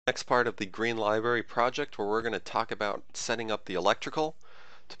Next part of the Green Library project where we're going to talk about setting up the electrical.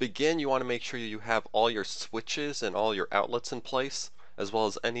 To begin, you want to make sure you have all your switches and all your outlets in place, as well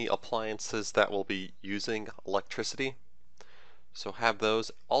as any appliances that will be using electricity. So have those.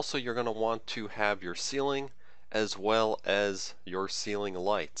 Also, you're going to want to have your ceiling as well as your ceiling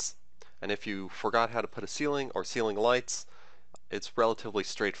lights. And if you forgot how to put a ceiling or ceiling lights, it's relatively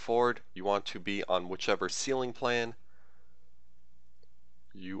straightforward. You want to be on whichever ceiling plan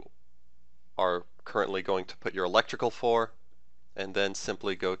you are currently going to put your electrical for, and then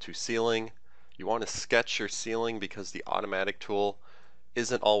simply go to ceiling. You want to sketch your ceiling because the automatic tool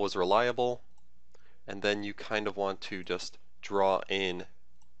isn't always reliable, and then you kind of want to just draw in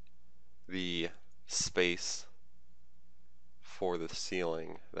the space for the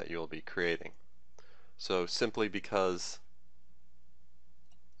ceiling that you'll be creating. So simply because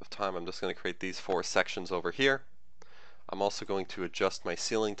of time, I'm just going to create these 4 sections over here. I'm also going to adjust my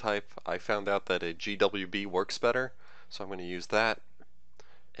ceiling type. I found out that a GWB works better, so I'm going to use that.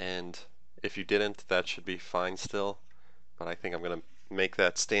 And if you didn't, that should be fine still, but I think I'm going to make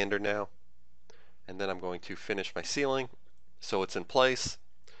that standard now. And then I'm going to finish my ceiling so it's in place,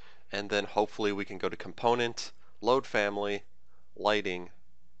 and then hopefully we can go to component, load family, lighting,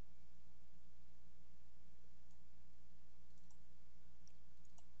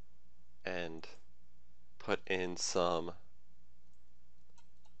 and put in some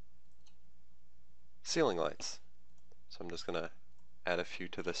ceiling lights. So I'm just going to add a few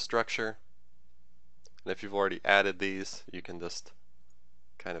to this structure. And if you've already added these, you can just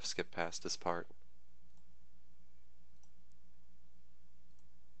kind of skip past this part.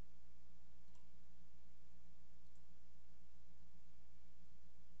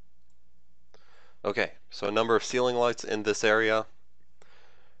 Okay, so a number of ceiling lights in this area.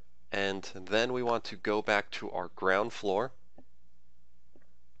 And then we want to go back to our ground floor.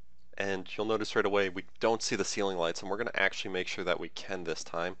 And you'll notice right away we don't see the ceiling lights, and we're going to actually make sure that we can this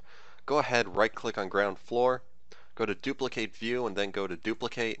time. Go ahead, right click on ground floor, go to duplicate view, and then go to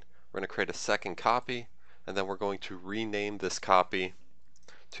duplicate. We're going to create a second copy, and then we're going to rename this copy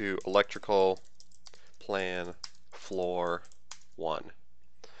to electrical plan floor 1.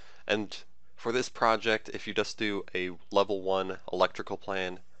 And for this project, if you just do a level 1 electrical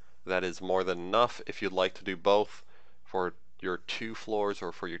plan, that is more than enough. If you'd like to do both for your 2 floors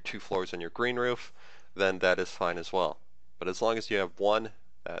or for your 2 floors on your green roof, then that is fine as well. But as long as you have 1,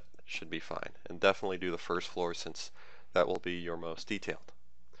 that should be fine. And definitely do the first floor since that will be your most detailed.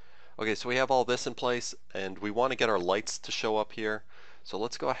 Okay, so we have all this in place, and we want to get our lights to show up here. So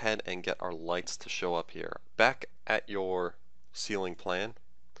let's go ahead and get our lights to show up here. Back at your ceiling plan,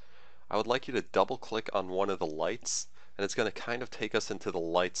 I would like you to double click on one of the lights, and it's going to kind of take us into the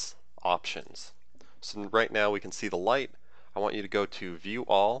lights options. So right now we can see the light. I want you to go to View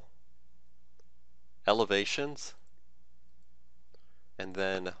All, Elevations, and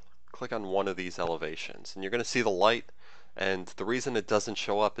then click on one of these elevations. And you're going to see the light, and the reason it doesn't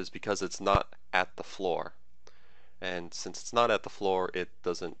show up is because it's not at the floor. And since it's not at the floor, it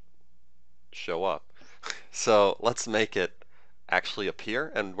doesn't show up. So let's make it actually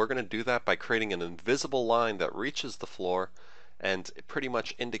appear, and we're going to do that by creating an invisible line that reaches the floor, and it pretty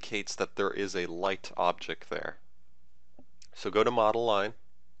much indicates that there is a light object there. So go to model line,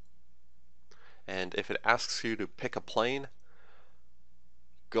 and if it asks you to pick a plane,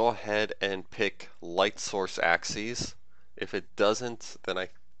 go ahead and pick light source axes. If it doesn't, then I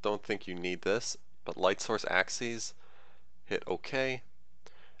don't think you need this, but light source axes, hit OK,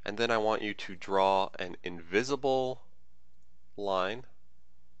 and then I want you to draw an invisible line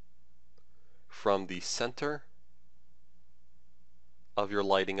from the center of your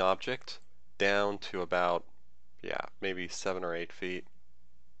lighting object down to about, maybe 7 or 8 feet.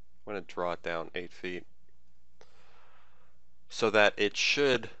 I'm going to draw it down 8 feet so that it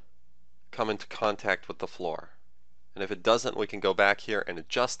should come into contact with the floor. And if it doesn't, we can go back here and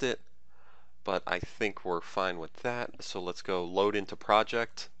adjust it, but I think we're fine with that. So let's go load into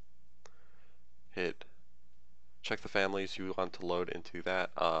project, check the families you want to load into that.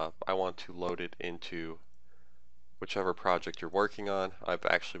 I want to load it into whichever project you're working on. I've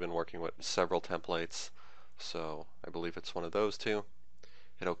actually been working with several templates, so I believe it's one of those two.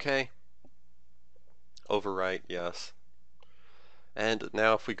 Hit OK. Overwrite, yes. And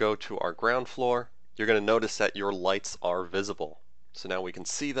now if we go to our ground floor, you're going to notice that your lights are visible. So now we can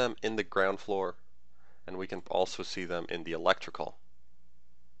see them in the ground floor, and we can also see them in the electrical.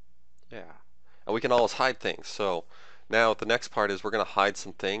 And we can always hide things. So now the next part is we're going to hide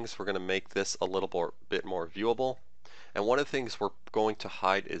some things. We're going to make this a little bit more viewable. And one of the things we're going to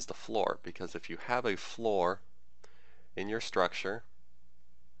hide is the floor, because if you have a floor in your structure,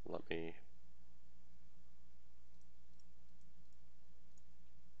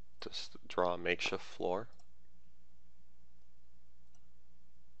 Just draw a makeshift floor.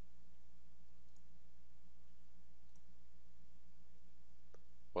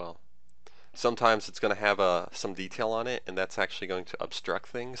 Well, sometimes it's going to have some detail on it, and that's actually going to obstruct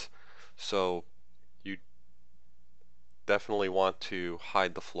things. So you definitely want to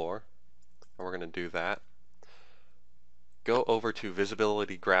hide the floor, and we're going to do that. Go over to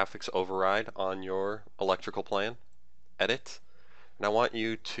Visibility Graphics Override on your electrical plan, Edit, and I want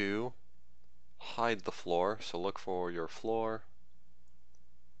you to hide the floor. So look for your floor.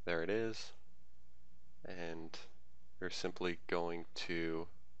 There it is. And you're simply going to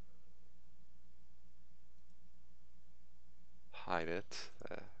hide it.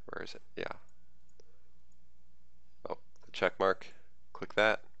 Where is it? Yeah. Oh, the check mark. Click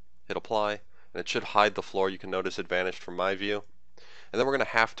that. Hit apply. And it should hide the floor. You can notice it vanished from my view. And then we're going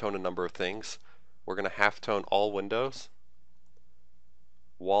to halftone a number of things. We're going to halftone all windows,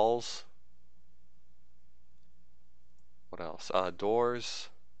 walls, what else? Doors,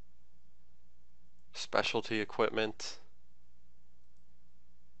 specialty equipment,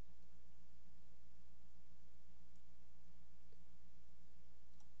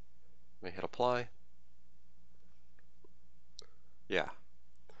 let me hit apply. Yeah.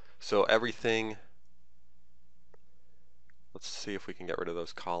 So everything, let's see if we can get rid of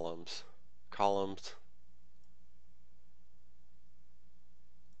those columns. Columns.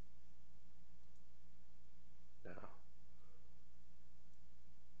 No.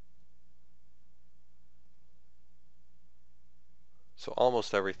 So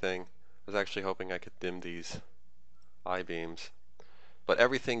almost everything. I was actually hoping I could dim these I-beams. But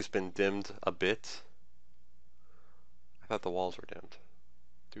everything's been dimmed a bit. I thought the walls were dimmed.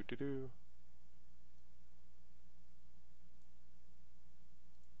 Doo-doo-doo.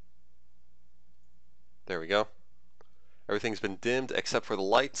 There we go. Everything's been dimmed except for the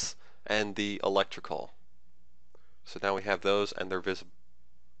lights and the electrical. So now we have those and they're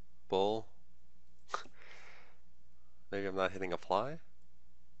visible. Maybe I'm not hitting apply.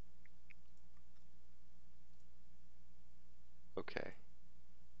 Okay.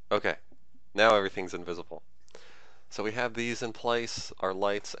 Okay. Now everything's invisible. So we have these in place, our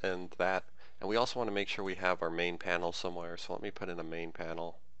lights and that. And we also want to make sure we have our main panel somewhere. So let me put in a main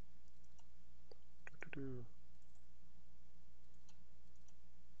panel. I'm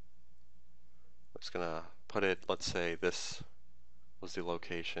just going to put it, let's say this was the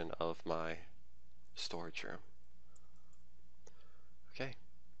location of my storage room. Okay.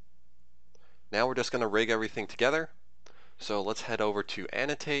 Now we're just going to rig everything together. So let's head over to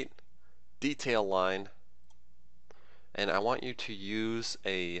Annotate, Detail Line, and I want you to use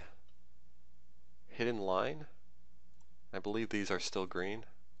a hidden line. I believe these are still green.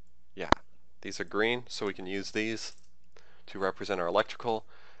 Yeah, these are green, so we can use these to represent our electrical.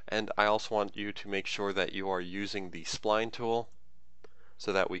 And I also want you to make sure that you are using the spline tool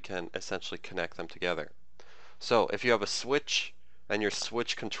so that we can essentially connect them together. So if you have a switch and your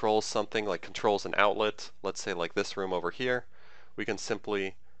switch controls something, like controls an outlet, let's say like this room over here, we can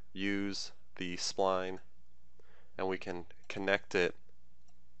simply use the spline and we can connect it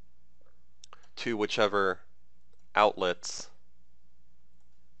to whichever outlets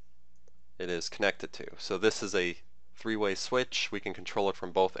it is connected to. So this is a three-way switch. We can control it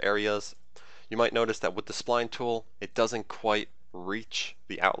from both areas. You might notice that with the spline tool, it doesn't quite reach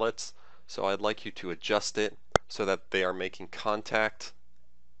the outlets. So I'd like you to adjust it so that they are making contact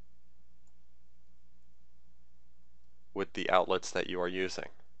with the outlets that you are using,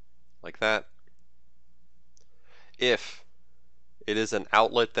 like that. If it is an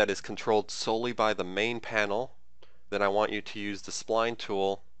outlet that is controlled solely by the main panel, then I want you to use the spline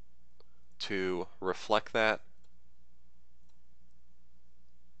tool to reflect that.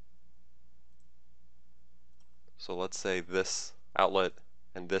 So let's say this outlet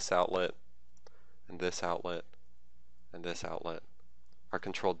and this outlet and this outlet and this outlet are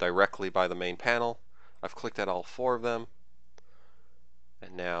controlled directly by the main panel. I've clicked at all four of them,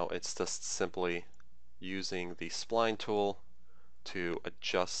 and now it's just simply using the spline tool to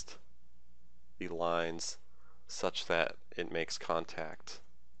adjust the lines such that it makes contact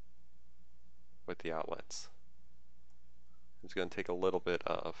with the outlets. It's going to take a little bit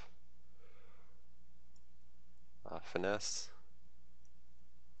of finesse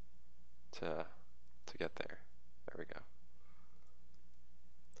to get there. There we go.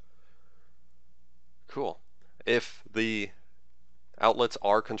 Cool. If the outlets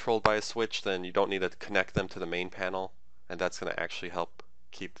are controlled by a switch, then you don't need to connect them to the main panel, and that's going to actually help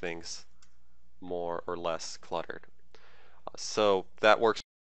keep things more or less cluttered. So that works.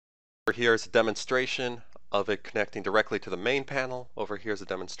 Here is a demonstration of it connecting directly to the main panel. Over here is a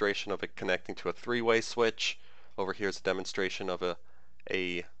demonstration of it connecting to a three-way switch. Over here is a demonstration of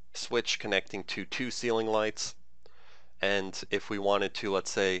a switch connecting to two ceiling lights. And if we wanted to,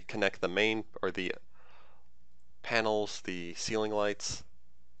 let's say, connect the main or the panels, the ceiling lights,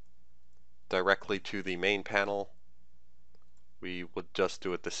 directly to the main panel, we would just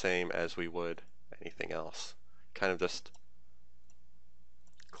do it the same as we would anything else. Kind of just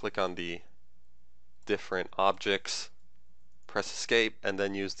click on the different objects, press escape, and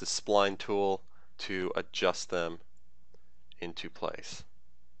then use the spline tool to adjust them into place.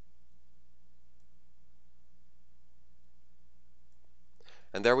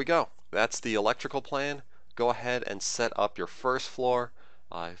 And there we go. That's the electrical plan. Go ahead and set up your first floor.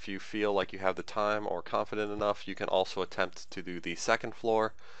 If you feel like you have the time or confident enough, you can also attempt to do the second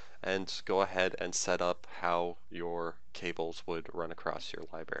floor and go ahead and set up how your cables would run across your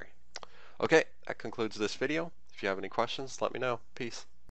library. Okay, that concludes this video. If you have any questions, let me know. Peace.